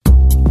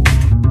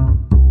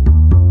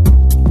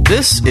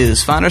This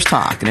is Founders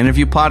Talk, an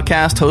interview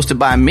podcast hosted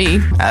by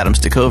me, Adam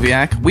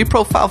Stacoviak. We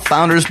profile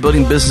founders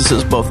building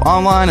businesses both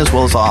online as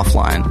well as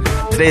offline.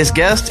 Today's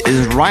guest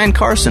is Ryan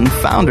Carson,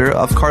 founder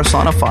of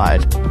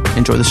Carsonified.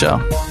 Enjoy the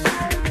show.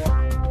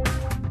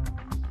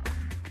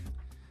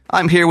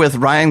 I'm here with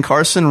Ryan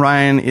Carson.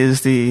 Ryan is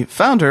the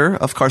founder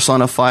of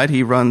Carsonified.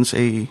 He runs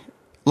a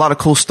lot of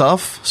cool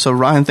stuff. So,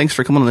 Ryan, thanks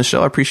for coming on the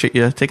show. I appreciate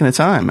you taking the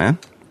time, man.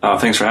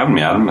 Thanks for having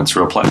me, Adam. It's a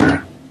real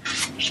pleasure.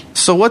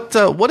 So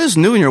what is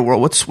new in your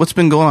world? What's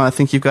been going on? I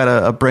think you've got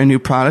a brand new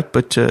product,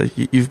 but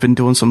you've been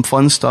doing some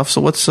fun stuff.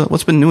 So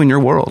what's been new in your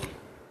world?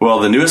 Well,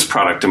 the newest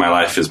product in my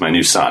life is my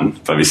new son.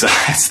 But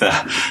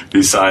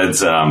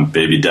besides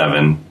baby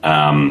Devin,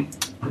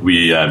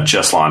 we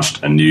just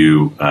launched a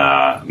new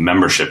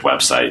membership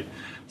website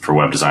for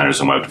web designers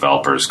and web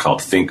developers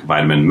called Think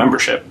Vitamin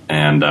Membership.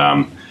 And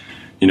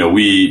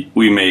we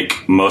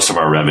make most of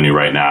our revenue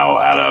right now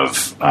out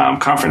of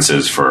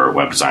conferences for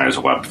web designers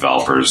and web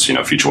developers,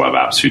 future web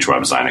apps, future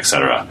web design, et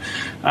cetera.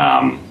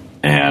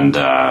 And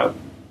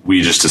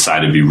we just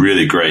decided it'd be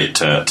really great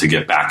to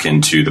get back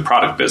into the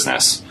product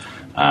business.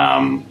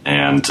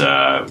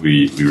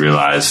 We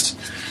realized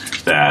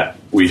that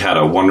we had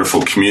a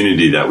wonderful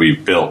community that we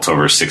built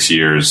over 6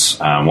 years,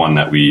 one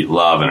that we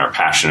love and are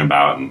passionate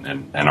about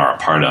and are a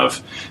part of,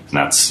 and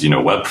that's,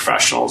 web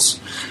professionals.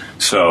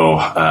 So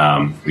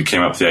we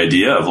came up with the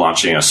idea of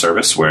launching a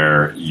service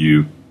where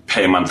you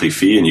pay a monthly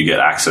fee and you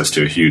get access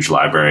to a huge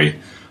library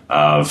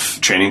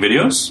of training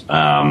videos,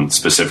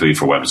 specifically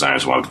for web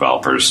designers and web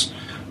developers,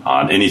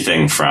 on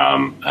anything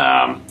from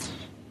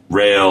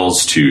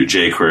Rails to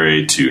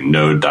jQuery to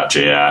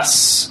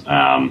Node.js.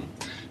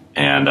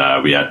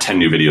 And we had 10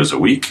 new videos a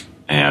week,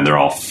 and they're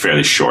all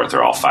fairly short.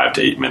 They're all 5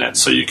 to 8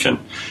 minutes, so you can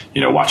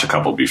watch a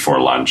couple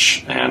before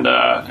lunch and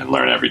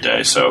learn every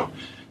day. So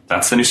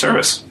that's the new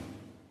service.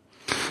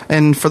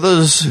 And for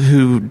those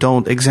who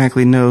don't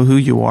exactly know who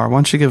you are, why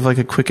don't you give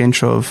a quick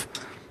intro of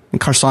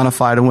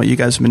Carsonified and what you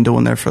guys have been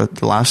doing there for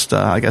the last,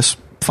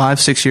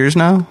 5-6 years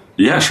now?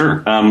 Yeah,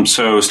 sure.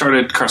 So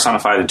started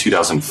Carsonified in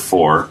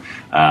 2004.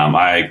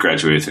 I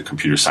graduated with a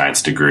computer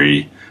science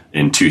degree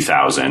in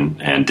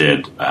 2000 and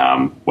did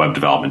web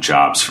development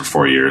jobs for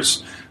 4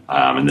 years,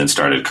 and then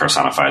started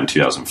Carsonified in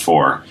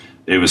 2004.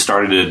 It was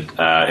started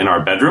in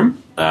our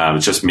bedroom. It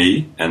was just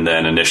me, and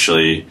then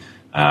initially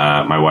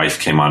my wife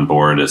came on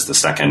board as the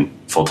second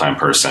full-time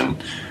person,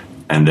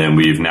 and then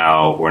we're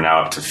now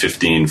up to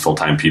 15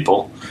 full-time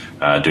people,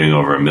 doing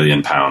over £1 million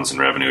in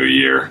revenue a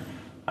year.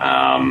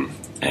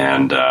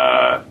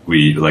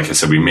 We, like I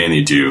said, we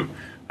mainly do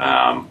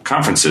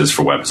conferences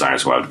for web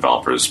designers, web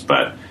developers,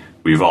 but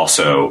we've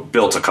also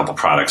built a couple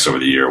products over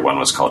the year. One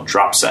was called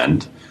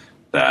DropSend.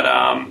 That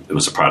it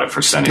was a product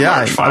for sending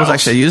large files. I was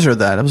actually a user of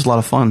that. It was a lot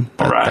of fun.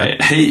 All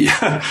right. Hey.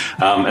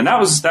 And that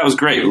was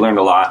great. We learned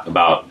a lot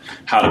about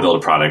how to build a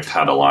product,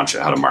 how to launch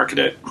it, how to market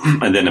it,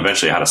 and then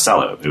eventually how to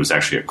sell it. It was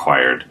actually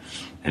acquired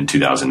in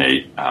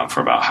 2008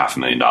 for about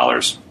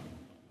 $500,000.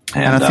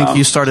 And I think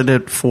you started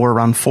it for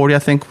around 40, I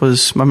think,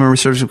 was my memory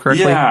serves me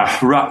correctly? Yeah,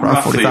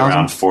 roughly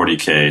around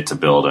 40K to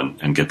build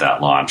and get that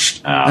launched.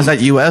 Is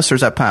that US or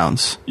is that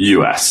pounds?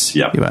 US,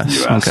 yep.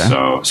 US.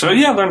 Okay. So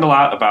yeah, I learned a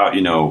lot about,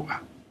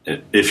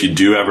 if you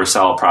do ever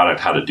sell a product,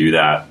 how to do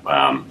that.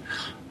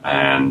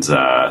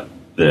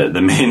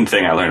 The main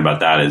thing I learned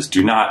about that is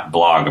do not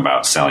blog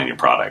about selling your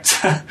product.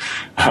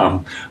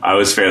 I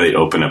was fairly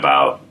open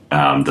about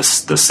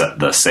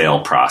the sale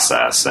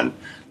process, and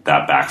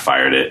that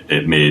backfired.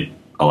 It made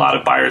a lot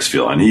of buyers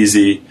feel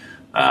uneasy.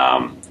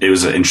 It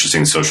was an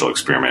interesting social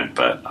experiment,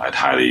 but I'd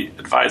highly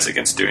advise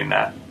against doing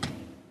that.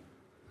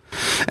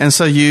 And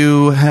so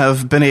you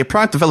have been a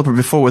product developer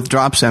before with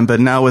DropSend, but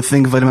now with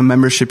Think Vitamin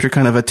Membership, you're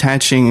kind of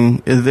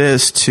attaching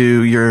this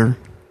to your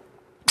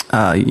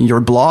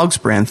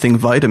blogs brand, Think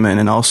Vitamin,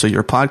 and also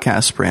your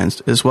podcast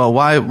brand as well.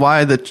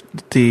 Why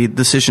the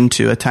decision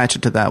to attach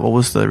it to that? What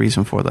was the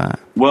reason for that?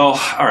 Well,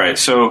 all right.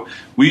 So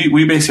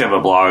we basically have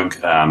a blog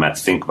at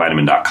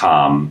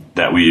thinkvitamin.com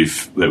that we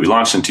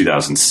launched in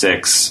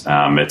 2006.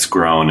 It's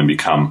grown and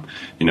become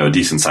a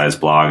decent sized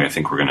blog. I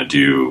think we're going to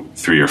do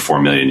 3 or 4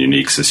 million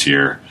uniques this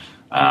year.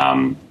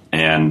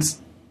 And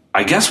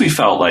I guess we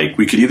felt like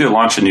we could either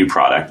launch a new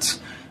product, say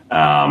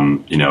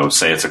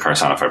it's a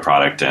Carsonified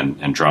product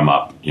and drum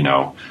up,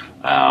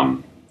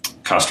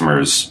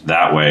 customers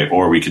that way,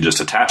 or we could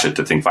just attach it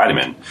to Think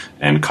Vitamin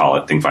and call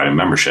it Think Vitamin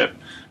Membership.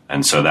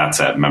 And so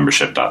that's at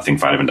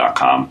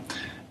membership.thinkvitamin.com.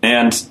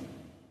 And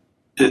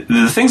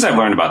the things I've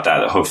learned about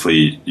that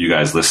hopefully you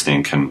guys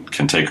listening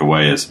can take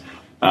away is,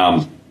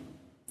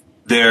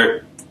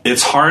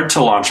 it's hard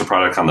to launch a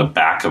product on the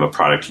back of a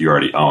product you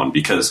already own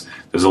because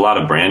there's a lot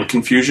of brand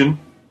confusion.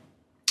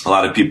 A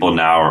lot of people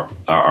now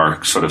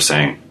are sort of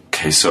saying,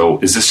 okay, so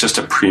is this just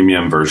a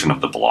premium version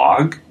of the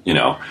blog?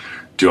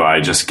 Do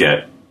I just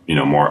get,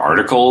 more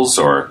articles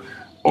or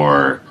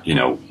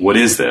what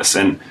is this?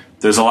 And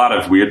there's a lot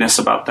of weirdness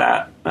about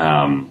that.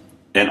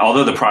 And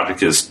although the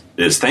product is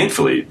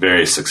thankfully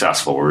very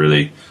successful, we're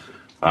really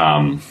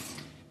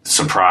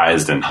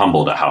surprised and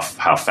humbled at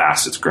how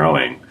fast it's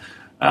growing.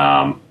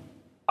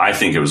 I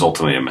think it was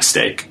ultimately a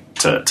mistake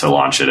to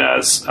launch it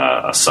as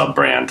a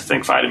sub-brand,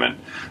 Think Vitamin.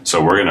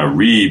 So we're going to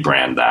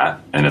rebrand that,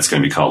 and it's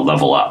going to be called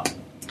Level Up.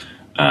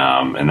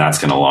 And that's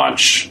going to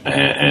launch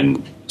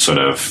in sort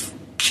of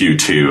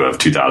Q2 of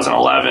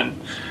 2011.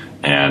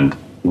 And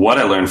what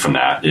I learned from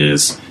that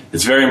is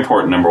it's very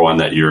important, number one,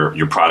 that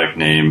your product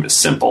name is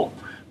simple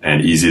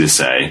and easy to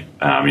say.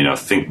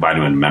 Think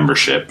Vitamin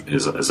Membership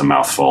is a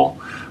mouthful.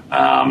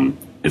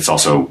 It's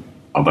also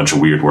a bunch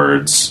of weird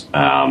words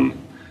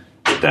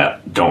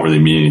that don't really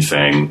mean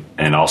anything.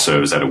 And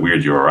also is at a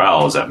weird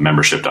URL, is at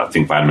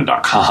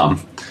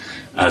membership.thinkvitamin.com.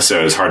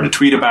 So it's hard to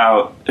tweet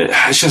about.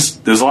 It's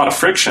just, there's a lot of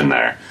friction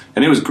there.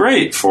 And it was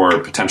great for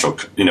potential,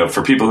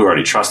 for people who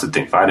already trusted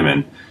Think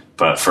Vitamin,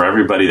 but for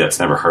everybody that's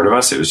never heard of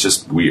us, it was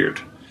just weird.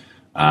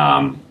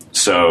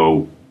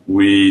 So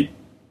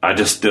I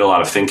just did a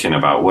lot of thinking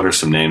about what are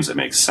some names that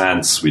make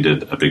sense. We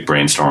did a big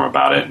brainstorm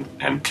about it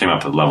and came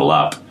up with Level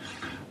Up.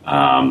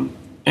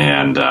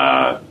 And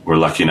we're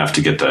lucky enough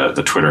to get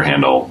the Twitter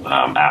handle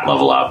at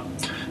Level Up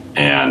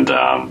and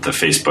the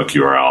Facebook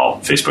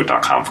URL,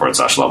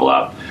 facebook.com/Level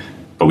Up.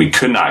 But we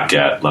could not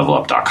get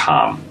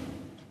levelup.com.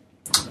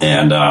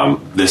 And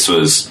this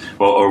was,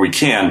 or we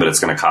can, but it's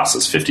going to cost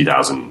us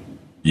 $50,000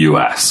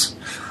 US.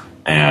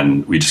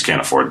 And we just can't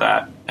afford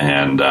that.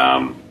 And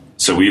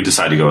so we've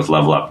decided to go with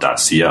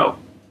levelup.co.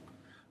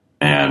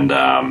 And,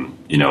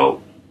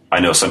 I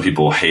know some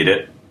people hate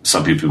it.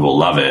 Some people will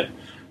love it.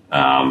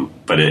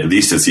 But at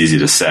least it's easy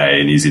to say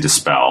and easy to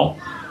spell.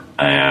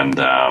 And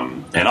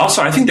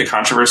also I think the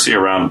controversy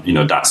around,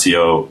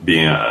 .co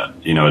being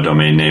a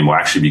domain name will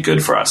actually be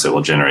good for us. It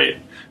will generate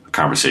a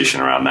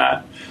conversation around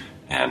that.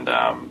 And,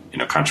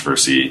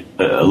 controversy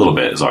a little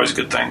bit is always a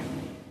good thing.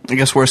 I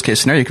guess worst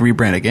case scenario, you can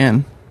rebrand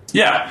again.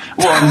 Yeah.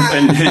 Well,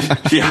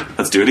 yeah,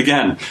 let's do it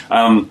again.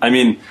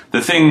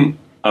 The thing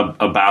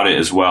about it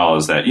as well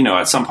is that,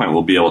 at some point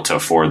we'll be able to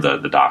afford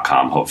the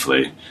 .com,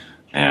 hopefully.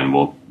 And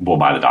we'll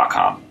buy the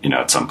 .com,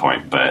 at some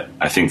point. But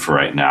I think for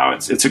right now,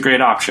 it's a great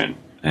option.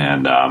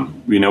 And,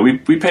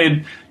 we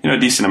paid, a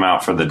decent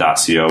amount for the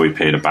 .co. We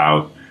paid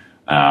about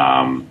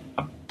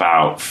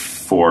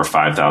 $4,000 or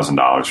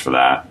 $5,000 for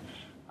that.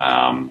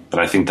 But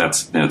I think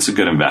it's a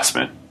good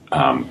investment,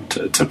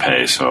 to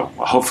pay. So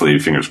hopefully,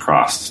 fingers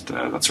crossed,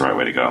 that's the right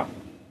way to go.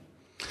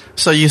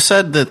 So you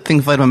said that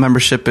Think Vitamin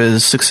Membership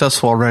is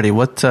successful already.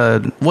 What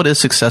is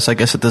success, I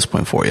guess, at this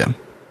point for you?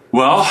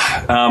 Well,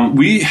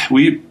 we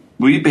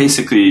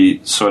basically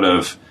sort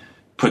of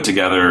put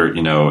together,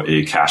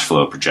 a cash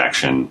flow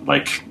projection,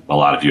 like a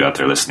lot of you out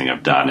there listening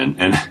have done,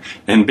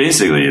 and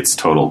basically it's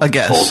total. A good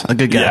guess.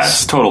 Yeah,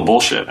 it's total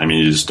bullshit.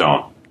 You just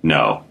don't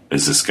know.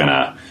 Is this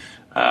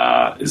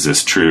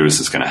true? Is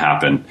this gonna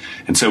happen?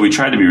 And so we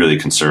tried to be really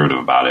conservative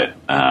about it,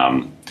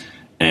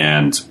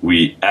 and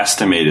we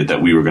estimated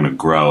that we were going to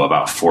grow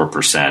about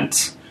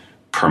 4%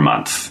 per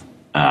month.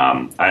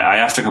 I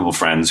asked a couple of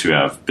friends who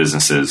have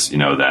businesses,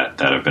 that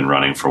have been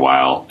running for a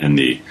while in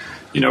the,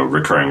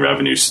 recurring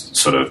revenue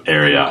sort of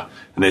area.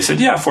 And they said,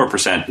 yeah,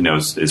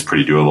 4%, is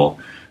pretty doable.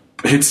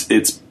 But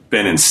it's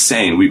been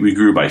insane. We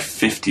grew by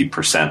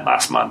 50%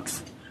 last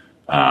month.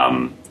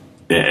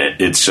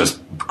 It's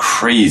just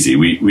crazy.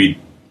 We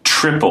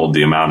tripled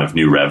the amount of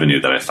new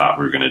revenue that I thought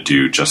we were going to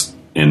do just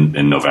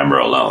in November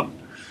alone.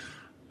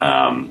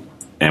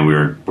 And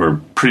we're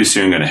pretty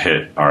soon going to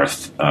hit our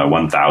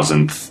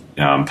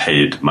 1,000th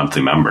paid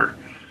monthly member,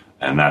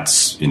 and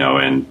that's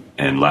in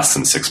less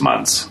than 6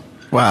 months.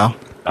 Wow,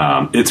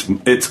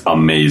 it's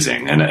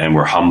amazing, and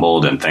we're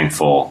humbled and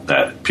thankful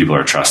that people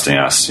are trusting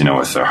us,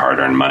 with their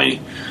hard-earned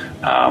money.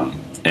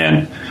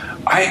 And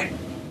I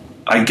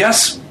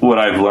guess what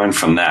I've learned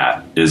from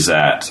that is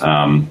that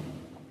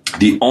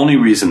the only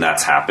reason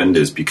that's happened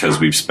is because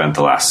we've spent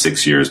the last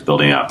 6 years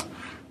building up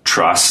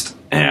trust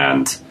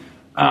and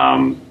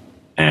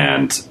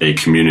a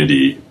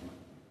community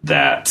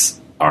that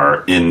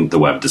are in the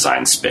web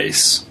design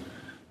space.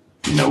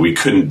 We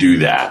couldn't do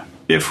that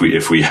if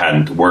we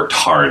hadn't worked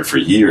hard for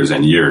years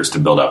and years to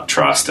build up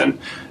trust and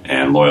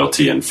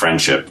loyalty and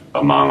friendship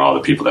among all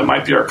the people that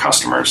might be our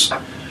customers.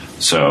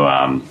 So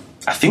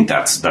I think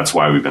that's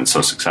why we've been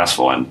so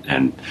successful,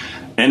 and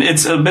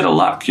it's a bit of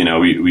luck.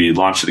 We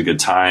launched at a good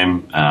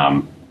time.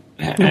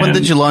 When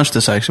did you launch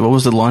this, actually? What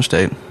was the launch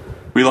date?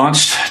 We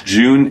launched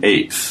June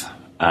 8th.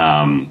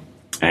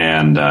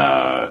 And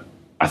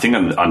I think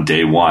on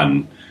day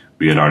one,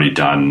 we had already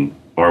done,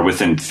 or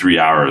within 3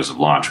 hours of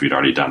launch, we'd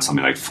already done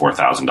something like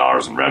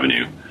 $4,000 in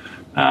revenue.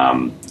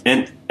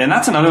 And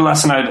that's another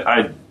lesson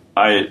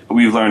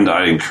we've learned that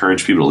I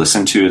encourage people to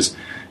listen to is,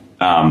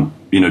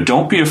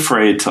 don't be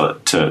afraid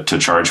to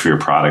charge for your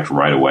product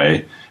right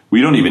away.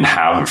 We don't even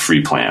have a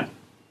free plan.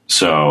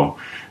 So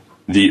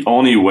the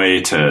only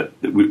way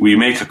we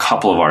make a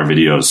couple of our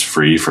videos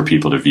free for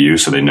people to view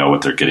so they know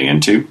what they're getting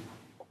into.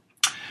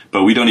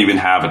 But we don't even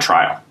have a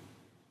trial.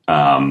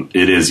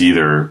 It is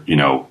either,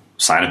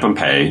 sign up and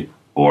pay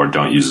or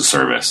don't use the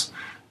service.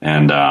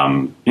 And,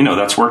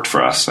 that's worked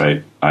for us.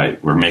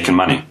 We're making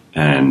money.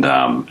 And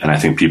I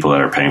think people that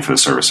are paying for the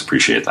service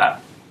appreciate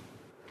that.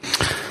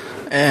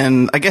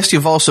 And I guess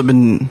you've also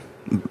been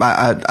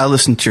I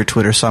listen to your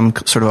Twitter, so I'm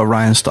sort of a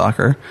Ryan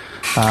stalker.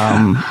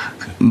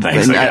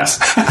 Thanks, I guess.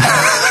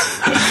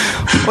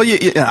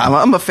 Well,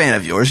 I'm a fan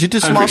of yours. You do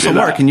some awesome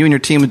work, and you and your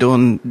team are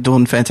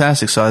doing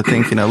fantastic. So I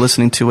think,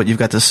 listening to what you've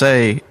got to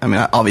say, I mean,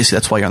 obviously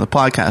that's why you're on the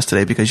podcast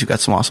today, because you've got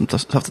some awesome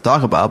stuff to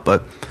talk about.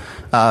 But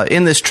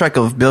in this trek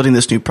of building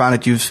this new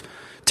product, you've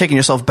taken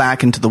yourself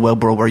back into the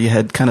web world where you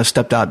had kind of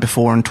stepped out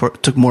before and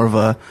took more of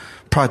a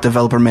product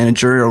developer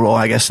managerial role,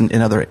 I guess,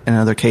 in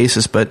other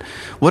cases. But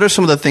what are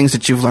some of the things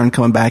that you've learned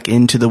coming back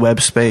into the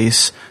web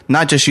space,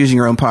 not just using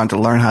your own product to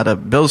learn how to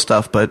build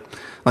stuff, but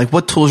like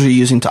what tools are you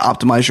using to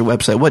optimize your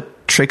website?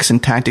 What tricks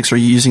and tactics are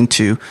you using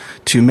to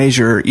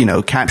measure,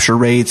 capture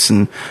rates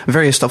and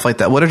various stuff like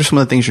that? What are some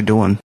of the things you're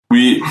doing?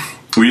 We've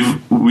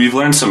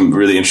learned some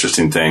really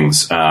interesting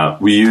things.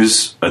 We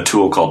use a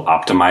tool called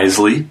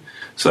Optimizely.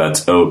 So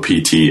that's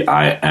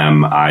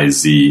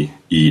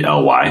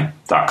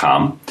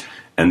OPTIMIZELY.com.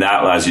 And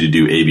that allows you to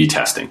do A/B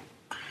testing.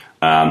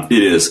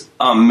 It is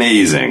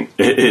amazing.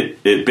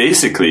 It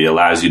basically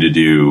allows you to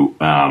do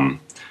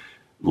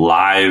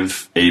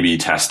live A/B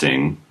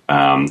testing,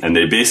 and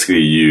they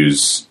basically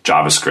use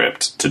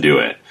JavaScript to do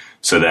it.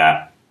 So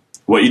that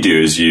what you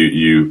do is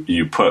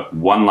you put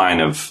one line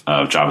of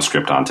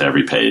JavaScript onto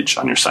every page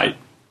on your site.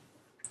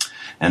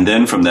 And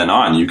then from then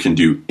on, you can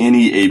do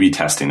any A/B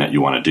testing that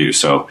you want to do.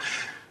 So,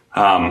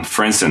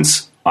 for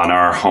instance, on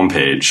our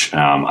homepage,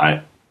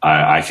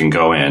 I can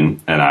go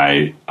in and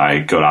I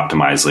go to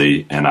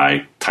Optimizely and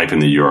I type in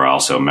the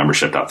URL, so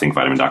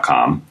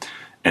membership.thinkvitamin.com,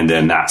 and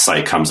then that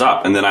site comes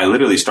up. And then I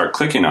literally start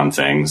clicking on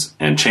things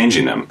and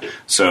changing them.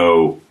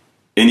 So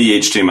any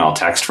HTML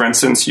text, for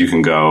instance, you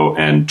can go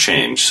and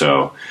change.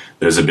 So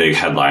there's a big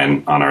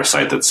headline on our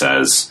site that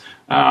says,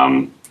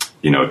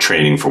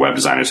 training for web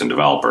designers and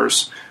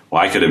developers.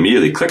 Well, I could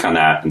immediately click on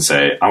that and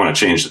say, I want to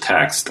change the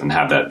text and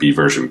have that be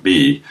version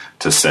B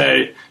to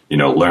say,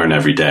 learn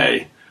every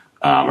day.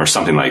 Or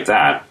something like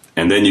that.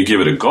 And then you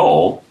give it a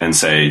goal and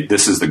say,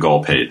 this is the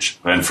goal page.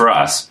 And for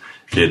us,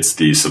 it's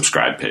the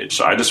subscribe page.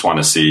 So I just want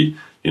to see,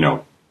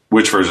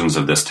 which versions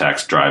of this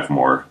text drive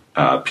more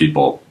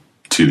people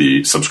to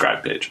the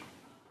subscribe page.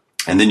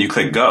 And then you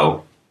click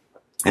go,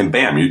 and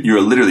bam, you're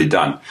literally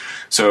done.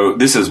 So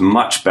this is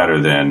much better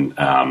than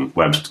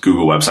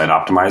Google Website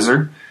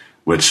Optimizer,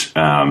 which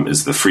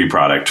is the free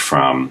product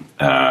from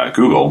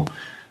Google.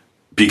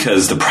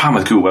 Because the problem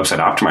with Google Website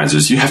Optimizer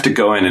is you have to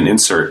go in and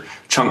insert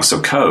chunks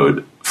of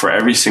code for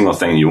every single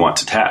thing you want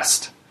to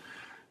test.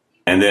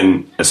 And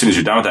then as soon as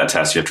you're done with that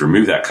test, you have to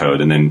remove that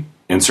code and then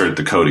insert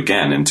the code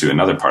again into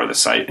another part of the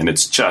site. And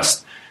it's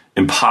just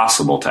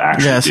impossible to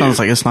actually do. Yeah, it sounds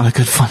like it's not a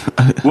good fun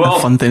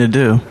thing to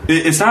do.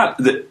 It's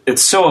not.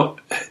 It's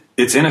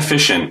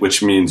inefficient,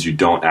 which means you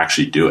don't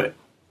actually do it.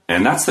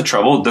 And that's the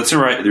trouble. That's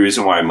the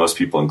reason why most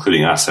people,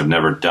 including us, have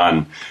never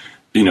done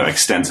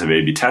extensive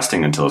A/B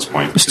testing until this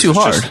point. It's too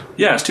hard.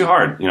 It's too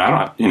hard.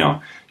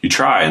 You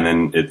try and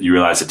then you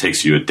realize it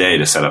takes you a day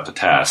to set up the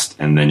test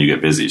and then you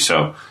get busy.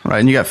 So right,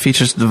 and you got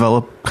features to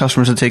develop,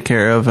 customers to take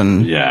care of,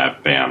 and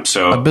bam.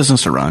 So a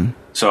business to run.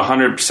 So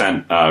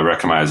 100%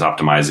 recommend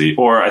Optimizely,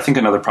 or I think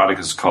another product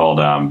is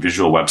called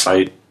Visual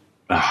Website.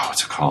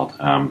 What's it called?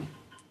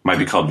 Might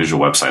be called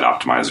Visual Website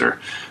Optimizer.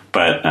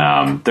 But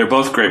they're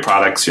both great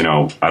products. I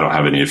don't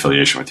have any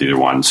affiliation with either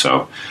one.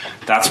 So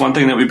that's one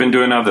thing that we've been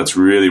doing now that's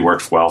really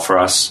worked well for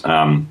us.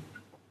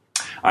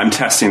 I'm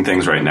testing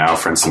things right now.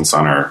 For instance,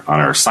 on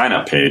our sign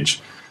up page,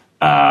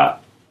 I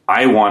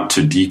want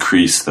to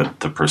decrease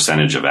the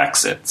percentage of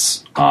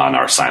exits on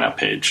our sign up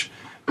page.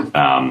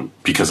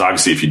 Because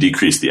obviously if you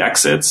decrease the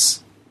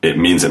exits, it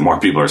means that more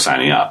people are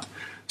signing up.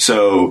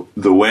 So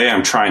the way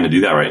I'm trying to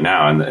do that right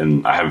now,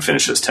 and I haven't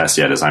finished this test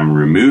yet, is I'm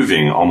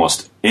removing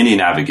almost any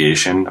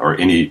navigation or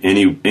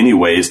any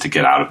ways to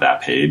get out of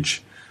that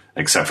page,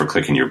 except for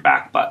clicking your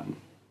back button,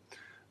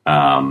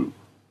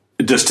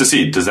 just to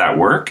see, does that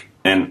work?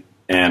 And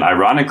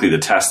ironically, the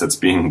test that's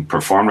being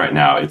performed right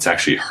now, it's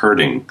actually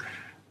hurting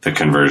the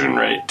conversion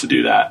rate to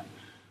do that.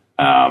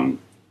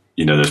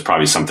 There's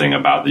probably something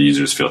about the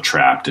users feel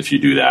trapped if you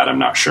do that. I'm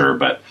not sure,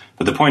 but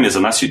the point is,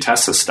 unless you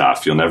test this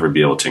stuff, you'll never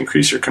be able to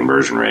increase your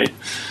conversion rate.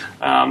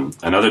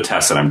 Another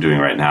test that I'm doing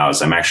right now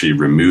is I'm actually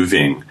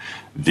removing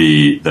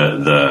the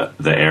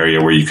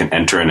area where you can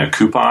enter in a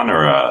coupon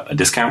or a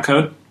discount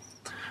code,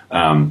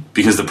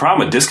 because the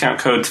problem with discount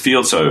code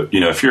fields, so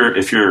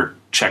if you're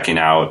checking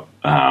out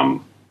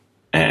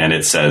and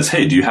it says,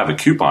 hey, do you have a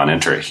coupon?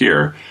 Enter it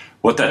here.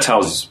 What that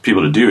tells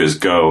people to do is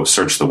go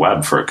search the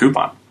web for a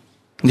coupon.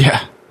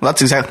 Yeah. Well,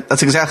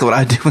 that's exactly what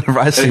I do whenever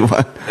I see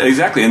one.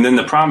 Exactly. And then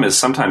the problem is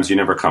sometimes you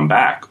never come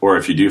back, or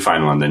if you do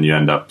find one, then you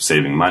end up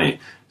saving money.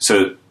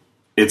 So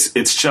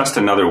it's just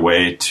another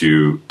way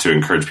to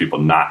encourage people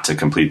not to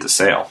complete the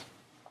sale.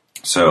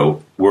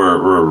 So we're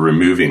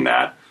removing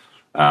that.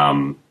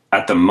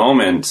 At the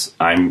moment,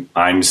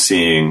 I'm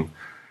seeing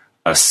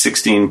a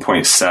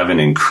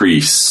 16.7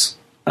 increase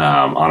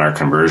on our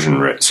conversion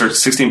rate,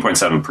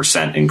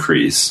 16.7%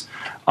 increase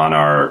on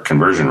our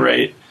conversion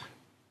rate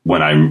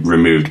when I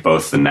removed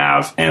both the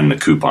nav and the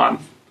coupon.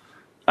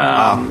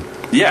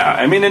 Yeah,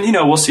 I mean, and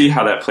we'll see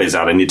how that plays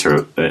out. I need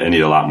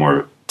a lot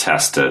more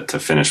tests to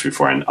finish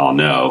before I'll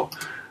know.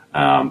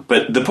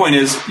 But the point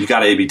is, you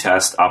got to A/B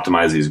test.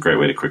 Optimize is a great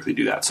way to quickly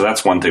do that. So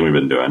that's one thing we've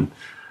been doing.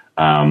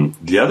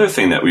 The other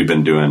thing that we've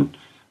been doing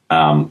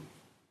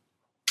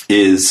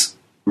is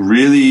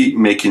really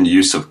making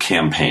use of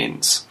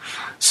campaigns.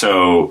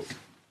 So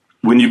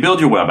when you build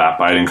your web app,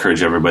 I'd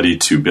encourage everybody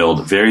to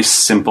build very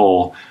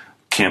simple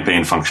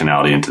campaign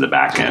functionality into the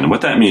back end. And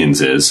what that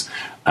means is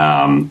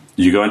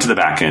you go into the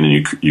back end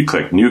and you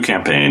click new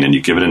campaign and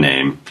you give it a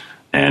name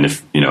and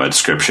if a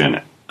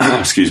description,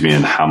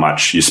 and how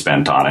much you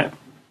spent on it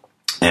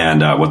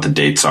and what the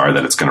dates are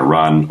that it's going to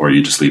run, or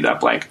you just leave that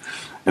blank.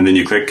 And then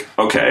you click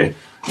OK,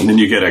 and then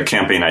you get a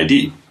campaign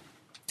ID.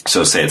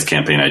 So say it's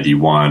campaign ID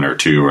 1 or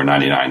 2 or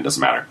 99,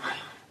 doesn't matter.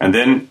 And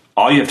then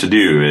all you have to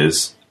do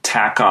is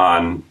tack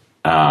on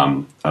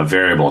a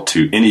variable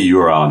to any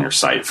URL on your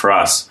site. For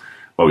us,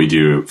 what we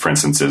do, for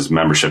instance, is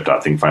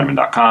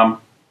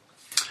membership.thinkvitamin.com,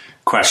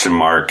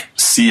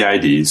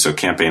 $CID, so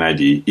campaign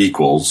ID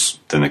equals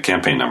then the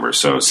campaign number.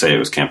 So say it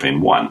was campaign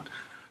 1.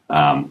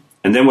 And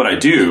then what I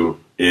do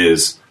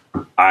is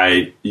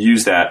I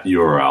use that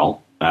URL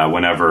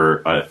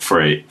whenever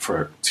for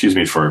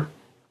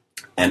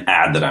an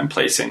ad that I'm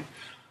placing.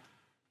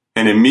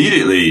 And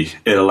immediately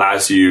it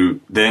allows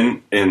you,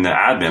 then in the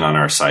admin on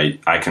our site,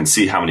 I can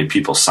see how many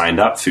people signed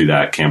up through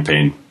that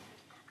campaign.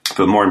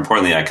 But more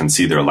importantly, I can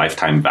see their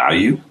lifetime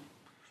value.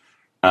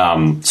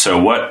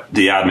 So what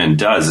the admin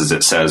does is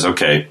it says,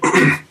 okay,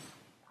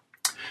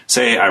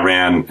 say I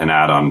ran an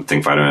ad on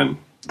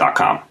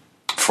thinkvitamin.com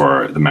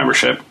for the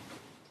membership.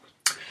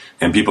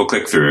 And people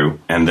click through,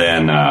 and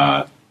then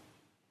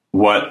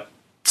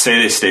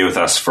say they stay with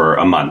us for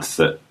a month,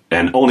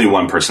 and only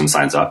one person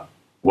signs up.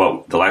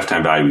 Well, the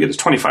lifetime value we get is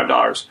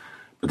 $25.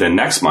 But then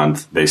next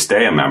month, they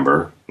stay a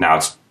member. Now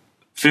it's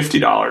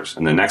 $50.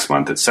 And then next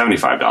month, it's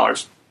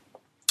 $75.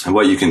 And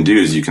what you can do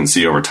is you can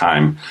see over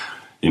time,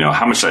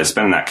 how much did I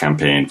spend in that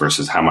campaign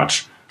versus how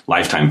much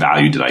lifetime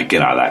value did I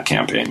get out of that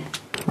campaign.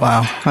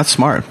 Wow, that's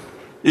smart.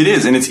 It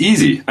is, and it's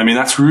easy. I mean,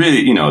 that's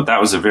really,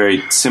 that was a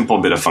very simple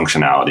bit of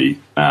functionality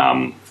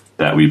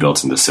that we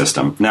built into the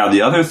system. Now,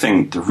 the other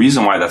thing, the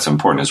reason why that's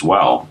important as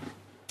well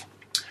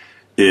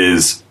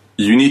is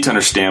you need to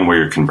understand where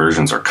your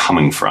conversions are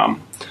coming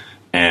from.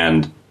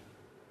 And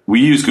we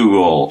use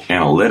Google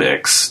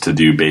Analytics to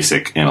do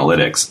basic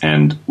analytics,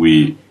 and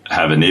we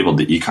have enabled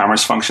the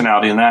e-commerce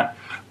functionality in that.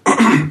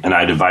 And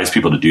I'd advise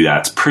people to do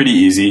that. It's pretty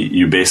easy.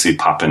 You basically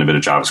pop in a bit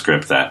of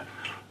JavaScript that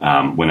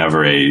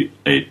whenever a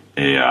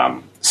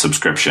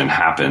subscription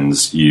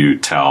happens, you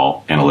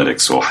tell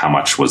analytics, well, how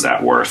much was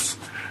that worth?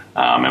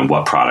 And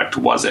what product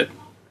was it?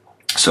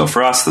 So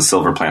for us, the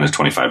silver plan is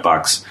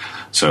 $25.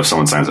 So if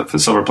someone signs up for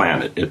the silver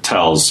plan, it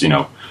tells,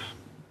 Google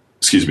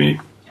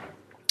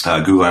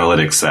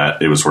Analytics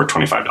that it was worth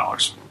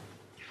 $25.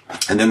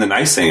 And then the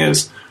nice thing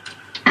is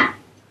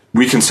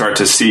we can start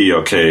to see,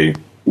 okay,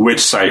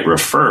 which site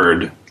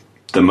referred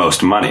the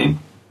most money,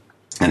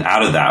 and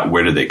out of that,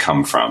 where did they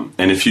come from?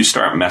 And if you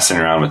start messing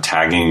around with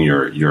tagging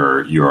your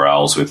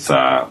URLs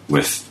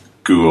with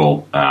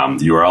Google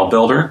URL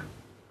Builder,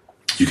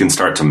 you can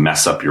start to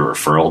mess up your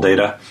referral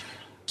data.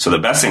 So the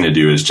best thing to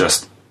do is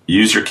just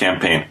use your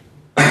campaign.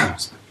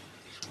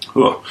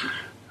 Ooh,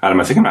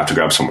 Adam, I think I'm going to have to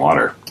grab some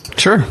water.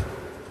 Sure.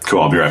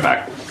 Cool, I'll be right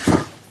back.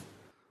 All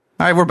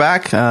right, we're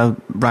back.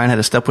 Brian had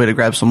to step away to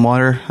grab some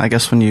water. I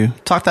guess when you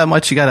talk that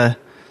much, you gotta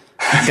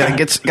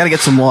get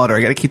some water.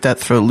 I gotta keep that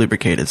throat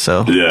lubricated.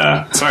 So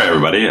yeah, sorry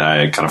everybody,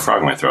 I got a frog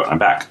in my throat. I'm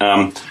back.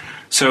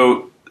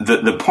 So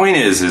the point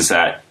is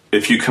that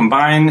if you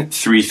combine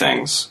three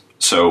things,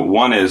 so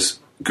one is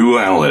Google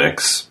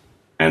Analytics,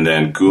 and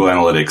then Google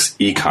Analytics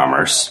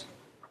e-commerce,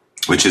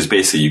 which is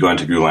basically you go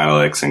into Google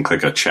Analytics and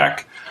click a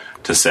check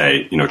to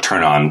say,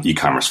 turn on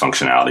e-commerce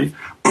functionality,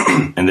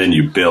 and then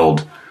you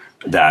build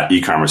that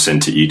e-commerce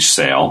into each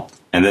sale.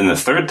 And then the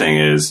third thing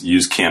is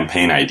use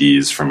campaign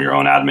IDs from your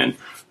own admin.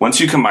 Once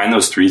you combine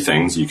those three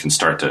things, you can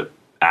start to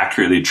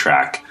accurately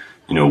track,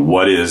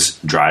 what is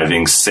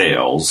driving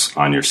sales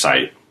on your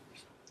site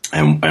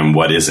and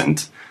what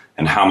isn't,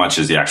 and how much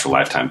is the actual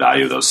lifetime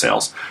value of those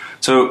sales.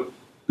 So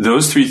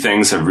those three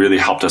things have really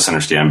helped us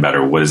understand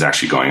better what is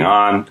actually going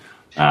on,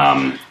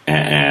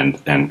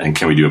 and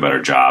can we do a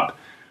better job.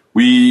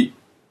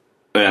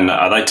 And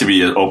I'd like to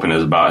be open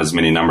about as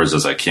many numbers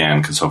as I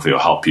can because hopefully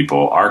it'll help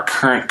people. Our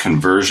current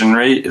conversion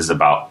rate is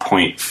about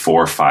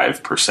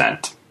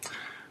 0.45%.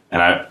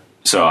 And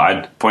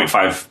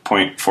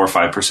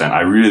 0.45%.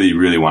 I really,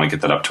 really want to get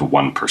that up to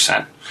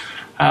 1%.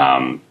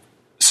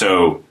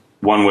 So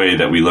one way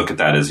that we look at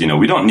that is,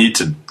 we don't need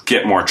to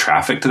get more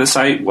traffic to the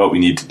site. What we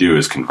need to do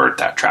is convert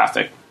that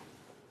traffic.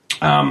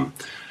 So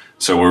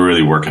we're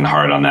really working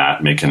hard on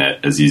that, making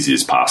it as easy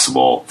as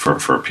possible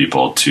for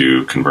people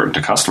to convert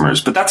into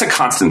customers. But that's a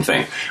constant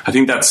thing. I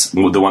think that's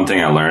the one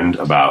thing I learned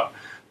about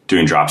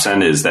doing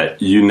DropSend is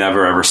that you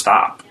never ever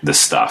stop this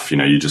stuff.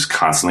 You just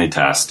constantly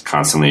test,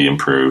 constantly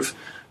improve,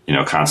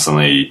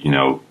 constantly,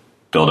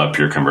 build up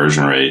your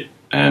conversion rate,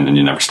 and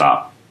you never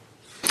stop.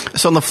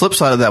 So on the flip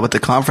side of that, with the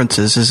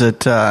conferences, is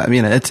it? I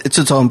mean, it's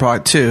its own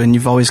product too, and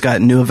you've always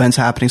got new events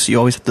happening, so you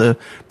always have to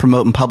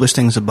promote and publish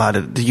things about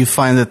it. Do you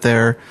find that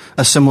they're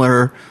a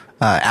similar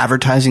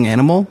advertising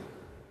animal?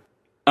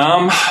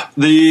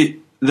 The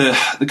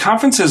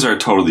conferences are a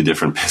totally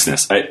different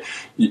business.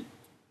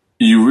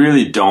 You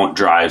really don't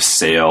drive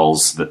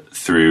sales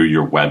through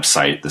your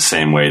website the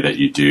same way that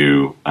you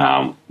do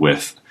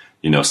with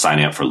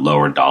signing up for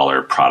lower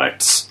dollar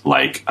products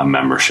like a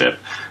membership.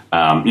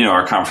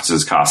 Our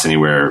conferences cost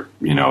anywhere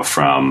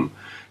from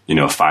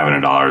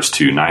 $500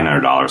 to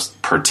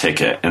 $900 per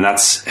ticket, and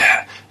it's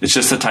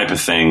just the type of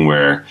thing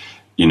where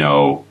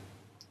the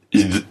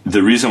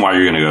reason why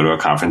you're going to go to a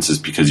conference is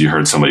because you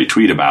heard somebody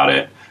tweet about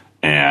it,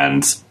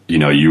 and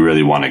you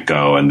really want to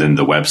go, and then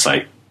the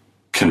website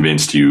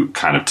convinced you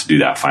kind of to do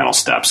that final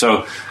step.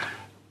 So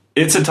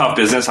it's a tough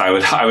business. I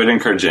would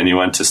encourage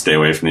anyone to stay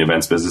away from the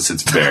events business.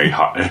 It's very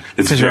hard.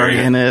 It's very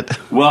in it.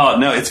 Well,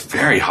 no, it's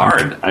very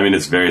hard. I mean,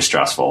 it's very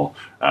stressful.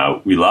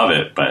 We love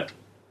it, but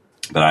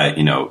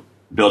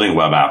building a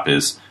web app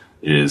is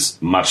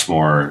much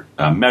more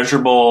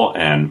measurable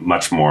and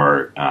much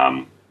more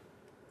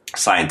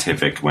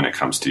scientific when it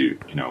comes to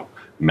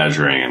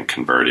measuring and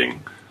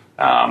converting.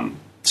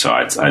 So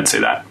I'd say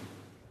that.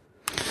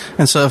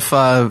 And so, if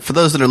for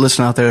those that are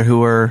listening out there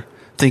who are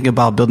thinking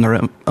about building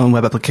their own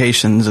web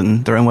applications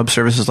and their own web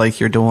services like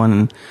you're doing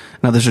and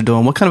others are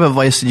doing, what kind of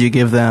advice did you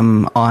give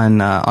them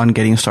on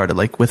getting started,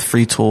 like with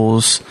free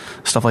tools,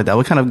 stuff like that?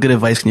 What kind of good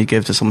advice can you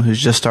give to someone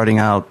who's just starting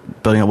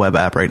out building a web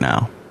app right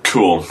now?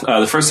 Cool.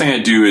 The first thing I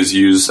do is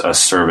use a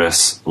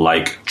service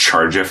like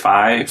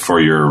Chargeify for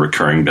your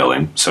recurring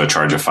billing. So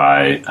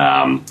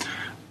Chargeify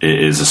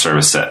is a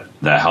service that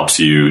helps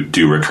you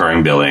do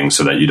recurring billing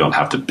so that you don't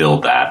have to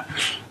build that.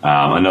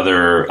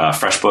 Another,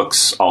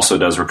 FreshBooks also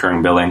does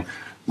recurring billing.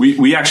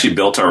 We actually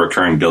built our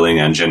recurring billing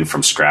engine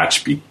from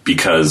scratch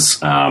because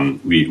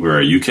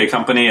we're a UK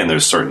company and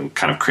there's certain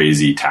kind of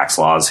crazy tax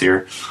laws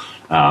here.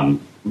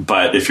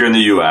 But if you're in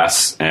the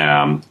US,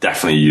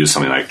 definitely use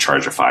something like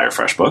Chargeify or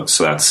FreshBooks.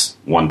 So that's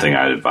one thing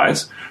I'd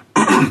advise.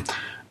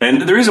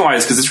 And the reason why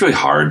is because it's really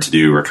hard to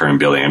do recurring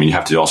billing. I mean, you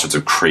have to do all sorts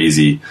of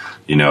crazy,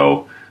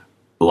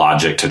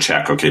 logic to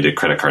check, okay, did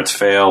credit cards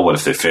fail? What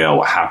if they fail?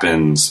 What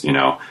happens? You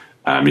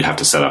have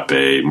to set up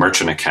a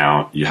merchant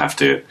account.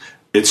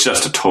 It's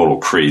just a total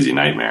crazy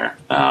nightmare.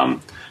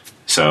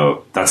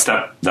 So that's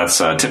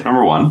tip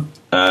number one.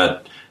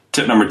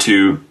 Tip number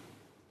two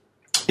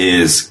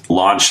is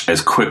launch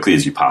as quickly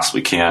as you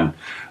possibly can.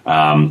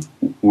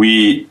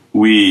 We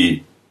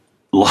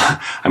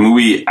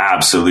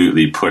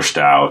absolutely pushed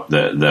out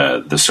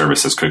the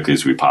service as quickly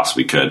as we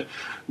possibly could.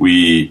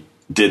 We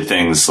did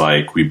things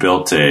like we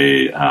built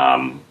a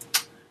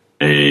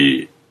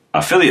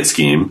affiliate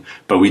scheme,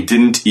 but we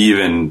didn't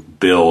even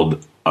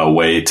build a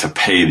way to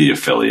pay the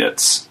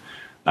affiliates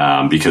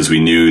because we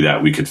knew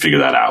that we could figure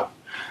that out.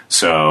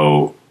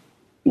 So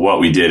what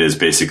we did is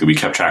basically we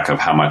kept track of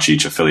how much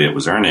each affiliate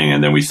was earning,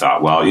 and then we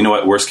thought, well, you know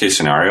what, worst case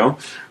scenario,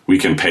 we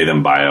can pay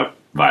them via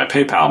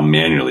PayPal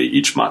manually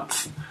each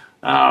month.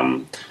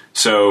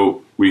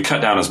 So we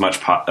cut down as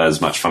much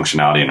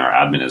functionality in our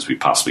admin as we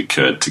possibly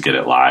could to get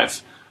it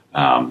live.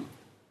 And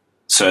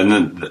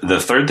then the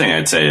third thing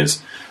I'd say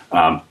is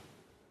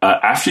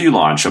after you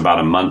launch, about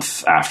a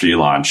month after you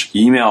launch,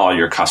 email all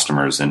your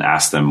customers and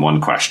ask them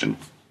one question.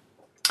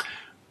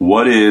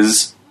 What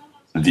is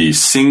the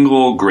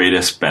single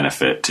greatest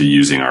benefit to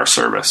using our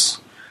service?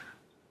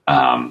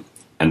 And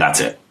that's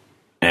it.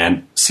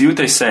 And see what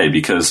they say,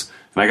 because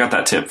I got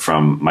that tip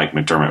from Mike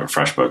McDermott with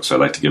FreshBooks, so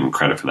I'd like to give him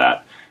credit for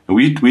that. And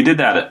we did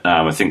that,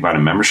 I think, about a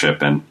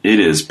membership, and it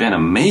has been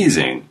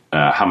amazing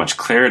how much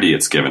clarity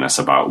it's given us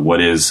about what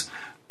is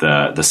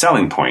the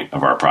selling point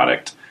of our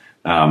product.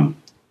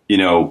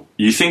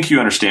 You think you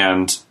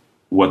understand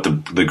what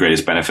the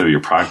greatest benefit of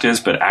your product is,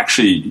 but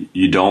actually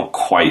you don't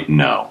quite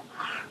know.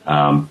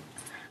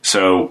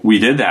 So we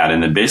did that,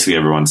 and then basically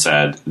everyone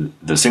said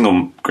the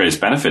single greatest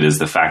benefit is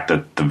the fact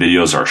that the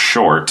videos are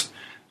short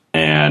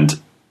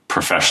and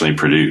professionally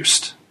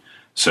produced,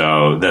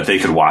 so that they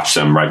could watch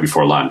them right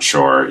before lunch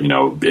or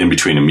in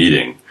between a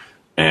meeting,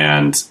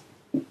 and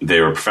they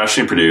were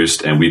professionally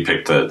produced, and we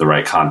picked the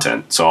right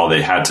content. So all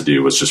they had to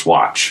do was just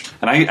watch.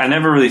 And I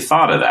never really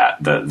thought of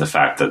that, the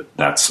fact that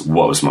that's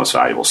what was most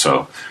valuable.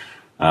 So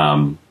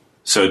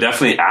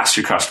definitely ask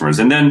your customers,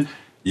 and then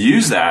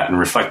use that and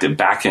reflect it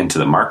back into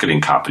the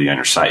marketing copy on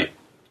your site.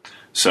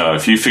 So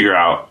if you figure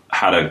out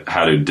how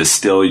to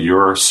distill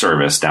your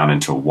service down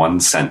into one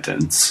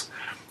sentence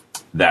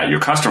that your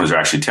customers are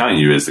actually telling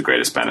you is the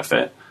greatest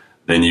benefit,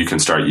 then you can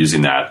start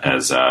using that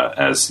as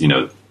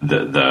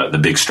the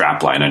big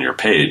strap line on your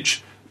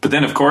page. But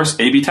then, of course,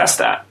 A/B test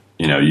that.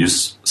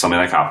 Use something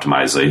like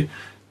Optimizely,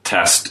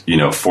 test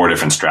 4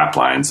 different strap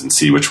lines and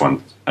see which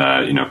one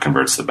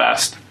converts the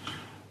best.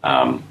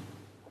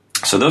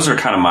 So those are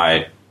kind of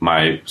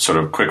my sort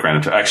of quick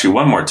random. Actually,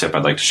 one more tip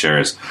I'd like to share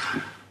is,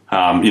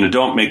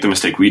 don't make the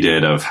mistake we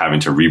did of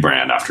having to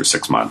rebrand after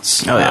 6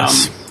 months. Oh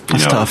yes,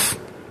 that's tough.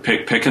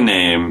 Pick a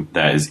name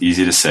that is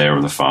easy to say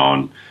over the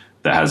phone,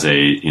 that has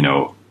a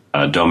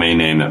a domain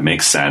name that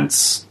makes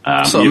sense.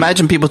 So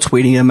imagine people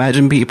tweeting,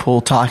 imagine people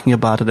talking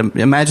about it,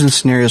 imagine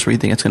scenarios where you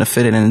think it's going to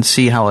fit in and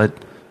see how it,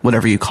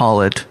 whatever you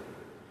call it,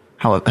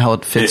 how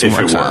it fits and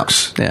works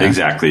out. Yeah.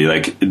 Exactly.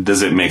 Like,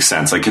 does it make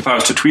sense? Like, if I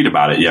was to tweet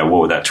about it,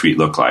 what would that tweet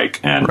look like?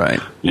 And,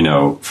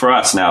 for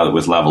us now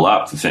with Level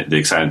Up, the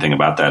exciting thing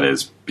about that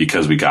is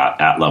because we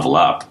got at Level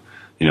Up,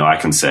 I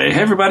can say, hey,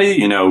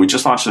 everybody, we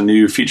just launched a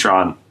new feature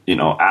on,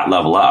 at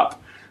Level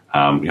Up.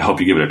 I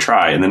hope you give it a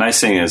try. And the nice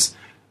thing is,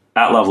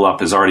 at Level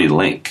Up is already a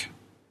link,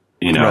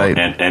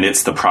 and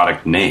it's the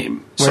product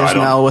name. Whereas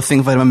now with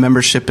Think Vitamin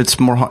membership, it's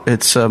more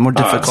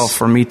difficult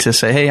for me to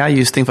say, hey, I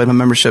use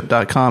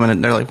thinkvitaminmembership.com,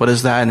 and they're like, what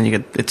is that? And you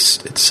get it's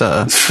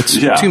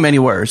too many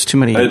words, too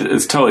many.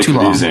 It's totally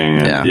confusing.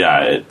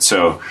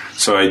 So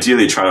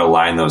ideally, try to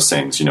align those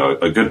things.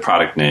 A good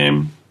product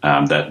name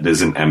that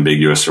isn't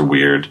ambiguous or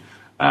weird.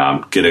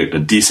 Get a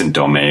decent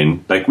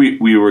domain. Like we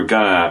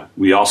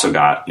also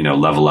got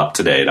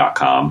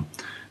leveluptoday.com.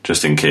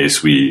 Just in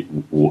case we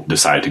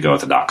decide to go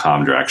with the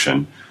 .com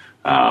direction,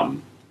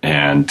 and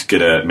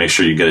make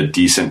sure you get a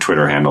decent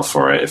Twitter handle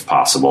for it if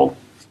possible.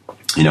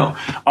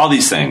 All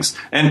these things,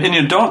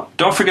 and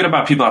don't forget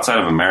about people outside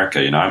of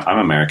America. I'm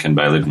American,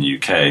 but I live in the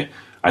UK.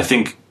 I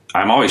think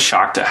I'm always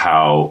shocked at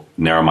how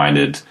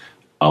narrow-minded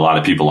a lot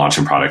of people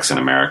launching products in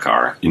America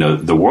are.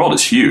 The world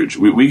is huge.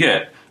 We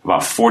get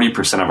about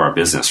 40% of our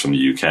business from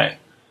the UK.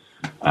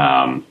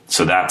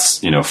 So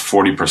that's,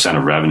 40%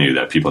 of revenue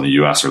that people in the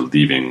US are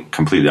leaving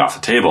completely off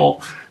the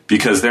table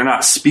because they're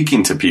not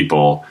speaking to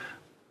people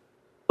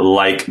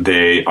like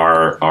they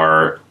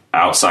are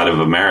outside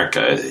of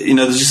America.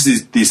 There's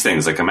just these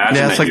things. Like,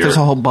 imagine it's like there's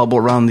a whole bubble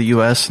around the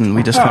US and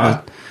we just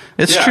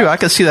it's true. I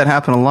can see that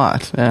happen a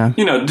lot. Yeah.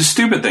 The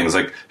stupid things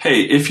like, hey,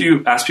 if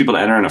you ask people to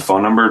enter in a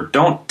phone number,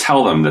 don't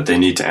tell them that they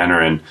need to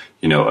enter in,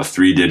 a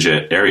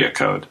 3-digit area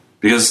code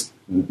because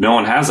no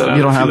one has that.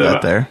 You don't have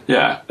that there.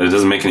 Yeah, it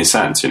doesn't make any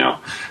sense.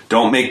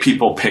 Don't make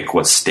people pick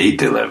what state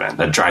they live in.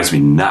 That drives me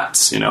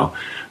nuts.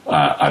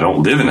 I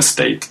don't live in a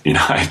state.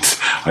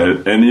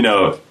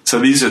 So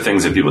these are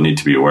things that people need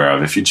to be aware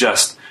of. If you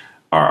just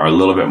are a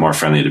little bit more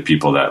friendly to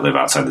people that live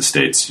outside the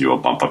states, you will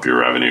bump up your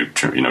revenue,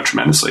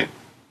 tremendously.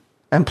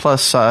 And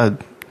plus,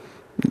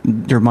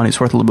 your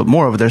money's worth a little bit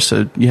more over there,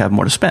 so you have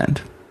more to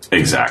spend.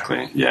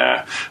 Exactly.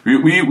 Yeah,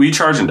 we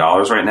charge in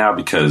dollars right now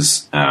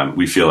because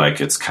we feel like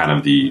it's kind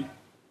of the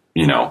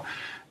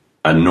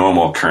a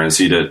normal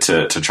currency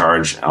to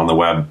charge on the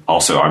web.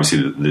 Also,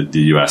 obviously,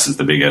 the U.S. is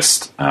the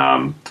biggest,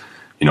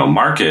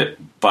 market.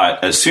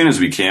 But as soon as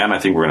we can, I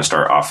think we're going to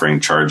start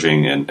offering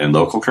charging in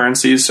local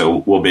currencies.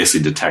 So we'll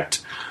basically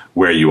detect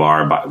where you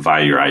are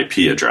via your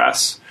IP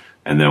address,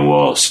 and then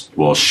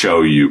we'll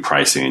show you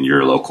pricing in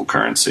your local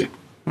currency.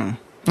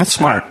 That's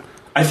smart.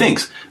 I think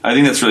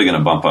that's really going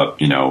to bump up,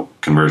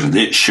 conversions.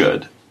 It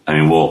should. I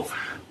mean, we'll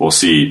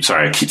see.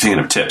 Sorry, I keep thinking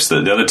of tips.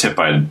 The other tip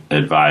I'd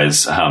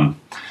advise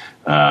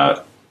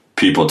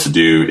people to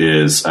do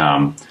is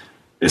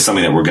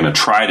something that we're going to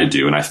try to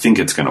do, and I think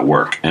it's going to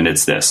work. And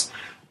it's this: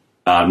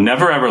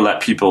 never ever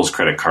let people's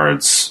credit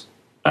cards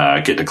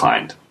get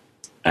declined.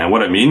 And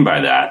what I mean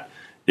by that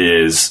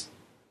is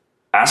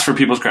ask for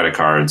people's credit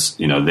cards.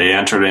 They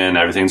entered in,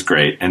 everything's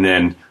great, and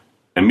then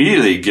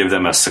immediately give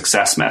them a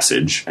success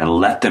message and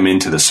let them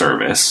into the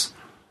service,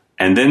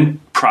 and then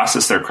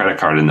process their credit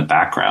card in the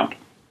background.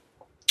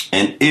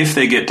 And if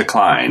they get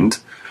declined,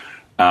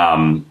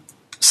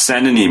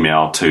 send an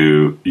email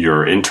to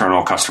your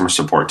internal customer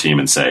support team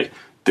and say,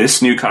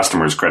 this new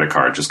customer's credit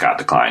card just got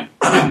declined.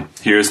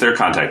 Here's their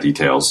contact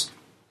details.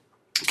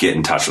 Get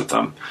in touch with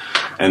them.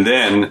 And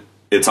then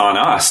it's on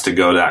us to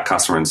go to that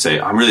customer and say,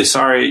 I'm really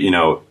sorry,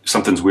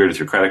 something's weird with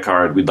your credit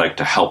card. We'd like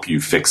to help you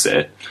fix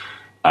it.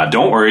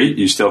 Don't worry,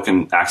 you still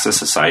can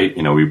access the site.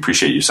 We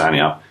appreciate you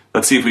signing up.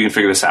 Let's see if we can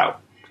figure this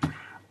out.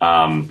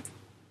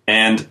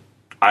 And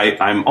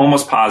I'm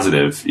almost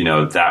positive,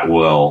 that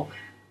will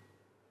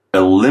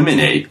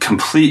eliminate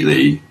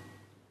completely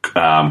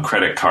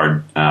credit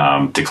card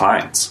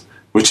declines,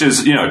 which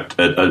is,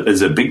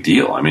 is a big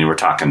deal. I mean, we're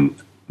talking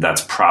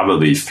that's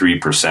probably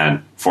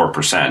 3%,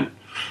 4%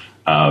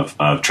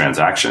 of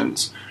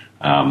transactions.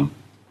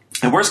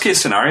 In worst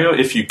case scenario,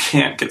 if you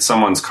can't get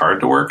someone's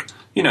card to work,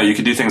 you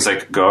could do things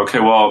like go, okay,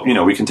 well,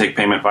 we can take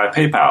payment via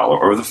PayPal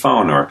or over the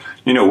phone, or,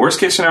 worst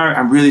case scenario,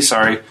 I'm really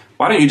sorry.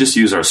 Why don't you just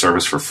use our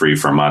service for free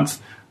for a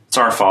month? It's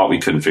our fault. We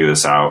couldn't figure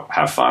this out.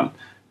 Have fun.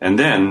 And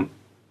then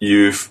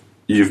you've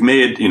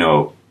made,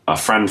 a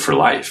friend for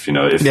life,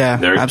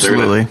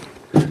 absolutely.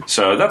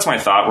 So that's my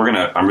thought.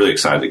 I'm really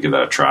excited to give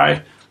that a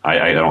try.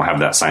 I don't have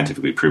that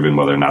scientifically proven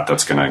whether or not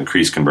that's going to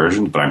increase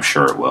conversions, but I'm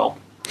sure it will.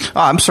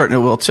 Oh, I'm certain it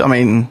will too. I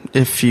mean,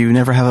 if you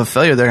never have a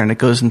failure there and it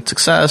goes in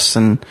success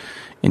and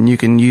you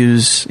can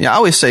use, I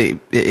always say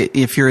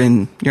if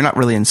you're not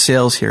really in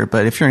sales here,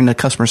 but if you're in the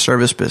customer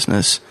service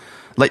business,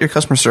 let your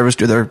customer service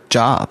do their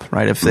job,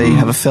 right? If they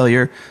have a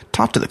failure,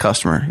 talk to the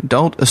customer.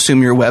 Don't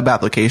assume your web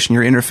application,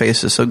 your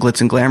interface is so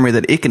glitz and glamoury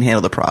that it can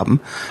handle the problem.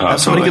 Have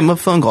somebody give them a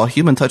phone call.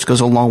 Human touch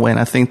goes a long way, and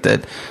I think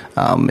that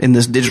in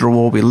this digital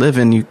world we live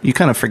in, you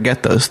kind of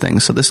forget those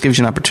things. So this gives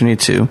you an opportunity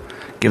to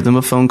give them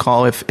a phone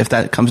call if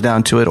that comes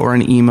down to it, or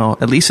an email.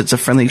 At least it's a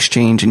friendly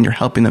exchange, and you're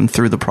helping them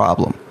through the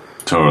problem.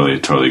 Totally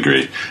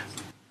agree.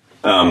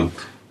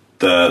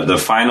 The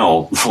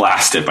final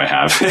last tip I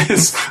have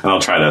is, and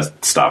I'll try to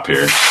stop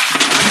here.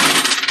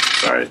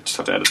 Sorry, just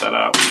have to edit that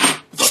out.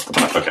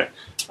 Okay.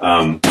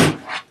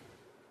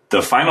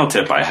 The final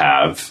tip I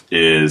have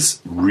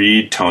is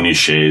read Tony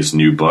Hsieh's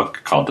new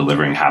book called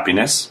Delivering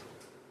Happiness.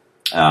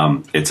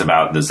 It's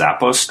about the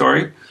Zappos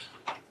story.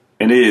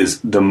 It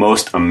is the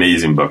most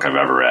amazing book I've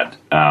ever read.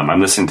 I'm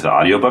listening to the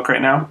audiobook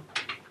right now,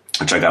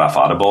 which I got off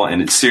Audible,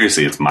 and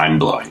it's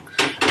mind-blowing.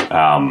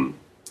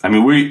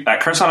 We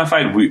at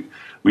Carsonified,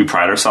 we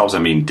pride ourselves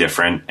on being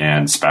different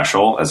and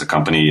special as a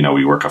company.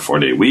 We work a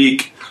 4-day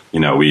week.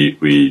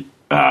 We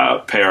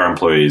pay our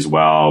employees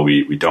well.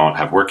 We don't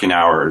have working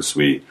hours.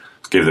 We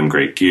give them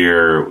great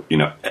gear.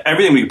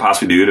 Everything we could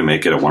possibly do to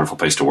make it a wonderful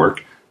place to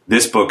work.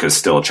 This book has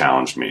still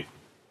challenged me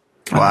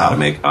on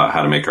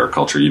how to make our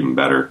culture even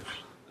better,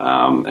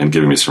 and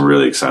giving me some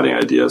really exciting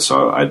ideas.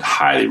 So I'd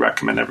highly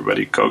recommend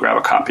everybody go grab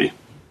a copy.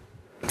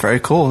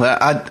 Very cool.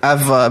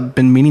 I've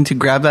been meaning to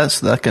grab that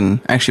so that I can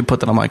actually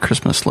put that on my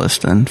Christmas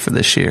list and for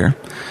this year.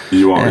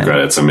 You won't regret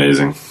it. It's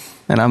amazing.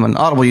 And I'm an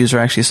Audible user,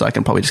 actually, so I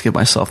can probably just give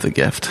myself the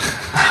gift.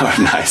 Oh,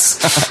 nice.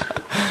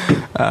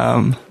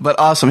 But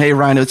awesome. Hey,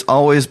 Ryan, it's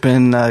always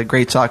been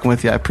great talking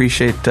with you. I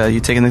appreciate you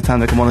taking the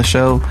time to come on the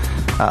show.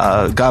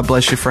 God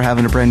bless you for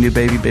having a brand new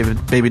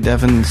baby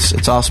Devin.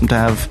 It's awesome to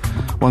have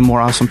one more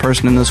awesome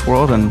person in this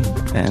world. And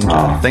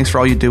thanks for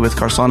all you do with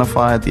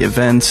Carsonified, the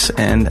events,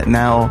 and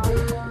now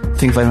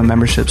Think Vitamin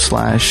membership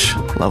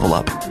 /level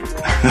up.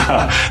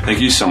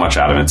 Thank you so much,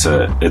 Adam. It's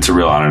a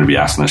real honor to be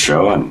asked on the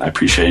show, and I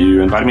appreciate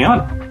you inviting me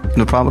on.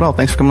 No problem at all.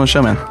 Thanks for coming on the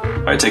show, man.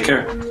 All right, take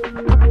care.